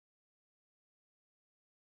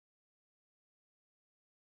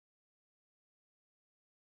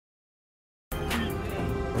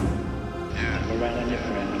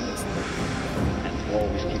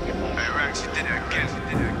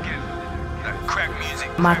did it again. That crack music.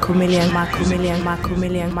 Marco Million.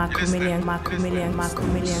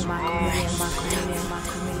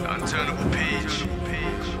 Unturnable page.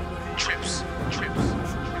 Trips.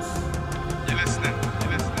 You listening?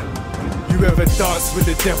 You ever dance with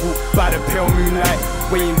the devil by the pale moonlight?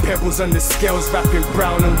 Weighing pebbles on the scales, rapping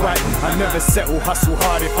brown and white. I never settle, hustle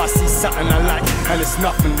hard if I see something I like. And it's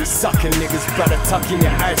nothing with sucking niggas, brother, tuck in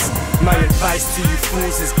your ice. My advice to you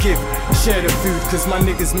fools is give, share the food, cause my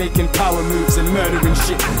niggas making power moves and murdering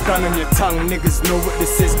shit. Gun on your tongue, niggas know what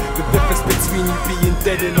this is. The difference between you being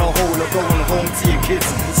dead in a hole or going home to your kids.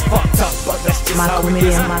 It's fucked up, but that's just how it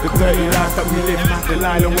is. The dirty life that we live.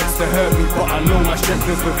 Delilah wants to hurt me, but I know my strength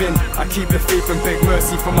is within. I keep the faith and beg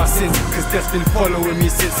mercy for my sins, cause death's been following me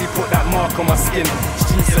since he put that mark on my skin.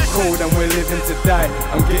 Streets are cold and we're living to die.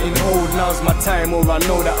 I'm getting old, now's my time, or I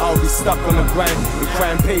know that I'll be stuck on the grind. And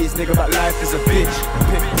crime pays, nigga, but life is a bitch.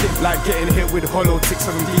 Like getting hit with hollow ticks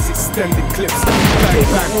from these extended clips. Take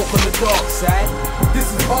a walk on the dark side. This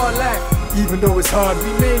is our life. Even though it's hard,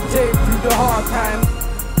 We maintain through the hard times.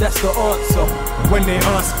 That's the answer. when they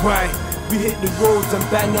ask why, We hit the roads and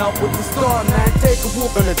bang out with the star man. Take a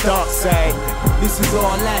walk on the dark side, This is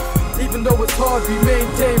our life. Even though it's hard, we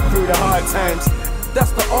maintain through the hard times,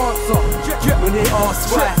 That's the answer. When they ask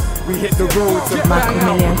why, we hit the roads and bang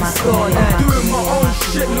out with the star man. Marco Doing my own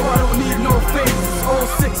shit, no, I don't need no favors.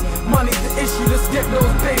 It's 06, money's the issue, let's get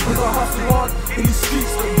those papers. I hustle hard in these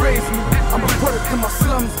streets that raise me. I'm a product in my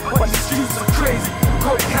slums, but the streets are crazy.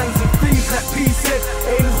 Coke cans and fiends, like P said,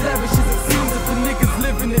 ain't as lavish as it seems. If the niggas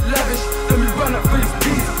living it lavish, then we run up for these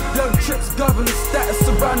peas. Young trips, governor status,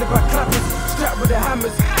 surrounded by clappers, strapped with the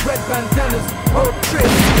hammers, red bandanas, old trips.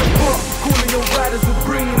 The bar, calling your riders, we're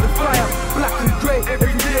bringing the fire. Black and grey,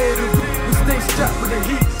 every day we stay strapped with the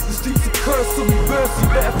heat. The streets are cursed, so we burst, you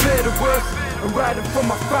better fear the worst. I'm riding for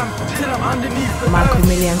my fam, till I'm underneath the Marco earth.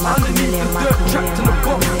 Million. Underneath the dirt, trapped in a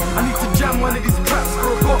box. I need to jam one of these cracks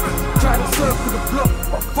for a box. Try to circle the block,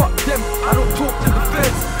 but fuck them, I don't talk to the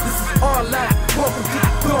feds. This is our life, welcome to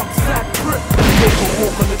the dark side. Take a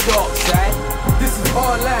walk on the dark side. This is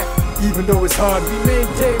our life. even though it's hard, We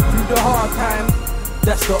maintain through the hard times.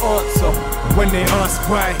 That's the answer. when they ask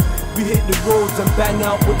why, We hit the roads and bang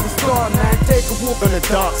out with the star man. Take a walk on the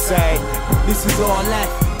dark side, This is our life.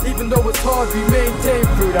 Even though it's hard, we maintain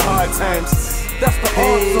through the hard times, That's the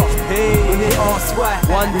answer. When they ask why,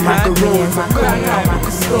 one Marco time Million. bang out with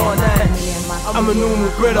the star man. I'm a normal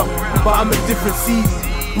brother, but I'm a different seed.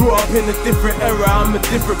 Grew up in a different era, I'm a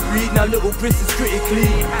different breed. Now little Chris is critically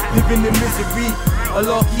living in misery.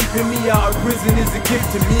 Allah keeping me out of prison is a gift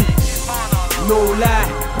to me. No lie,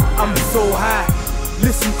 I'm so high.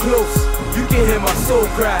 Listen close, you can hear my soul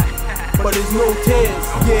cry. But there's no tears,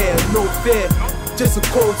 yeah, no fear, just a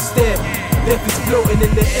cold stare. Death is floating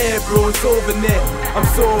in the air, bro, it's over there. I'm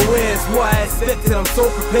so aware, it's what I expected, I'm so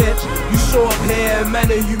prepared. You show up here, man,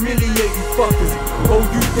 and humiliate you fuckers. Oh,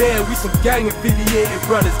 you there, we some gang affiliated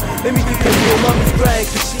brothers. Let me get this your mama's crying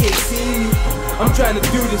cause she ain't seen me. I'm trying to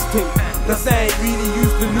do this thing, cause I ain't really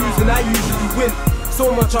used to losing, I usually win. So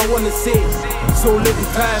much I wanna say, so little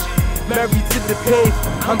time. Married to the pain,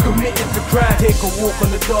 I'm committed to crime. Take a walk on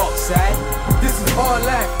the dark side. This is our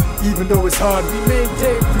life. even though it's hard, We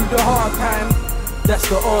maintain through the hard times. That's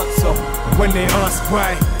the answer. when they ask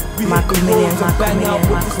why, We Marco hit the Million, roads and bang out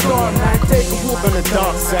with the star man. Take a walk on the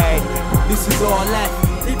dark side, This is our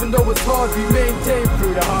life. Even though it's hard, we maintain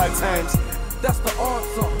through the hard times, That's the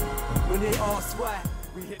answer. When they ask why,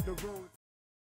 we hit the road.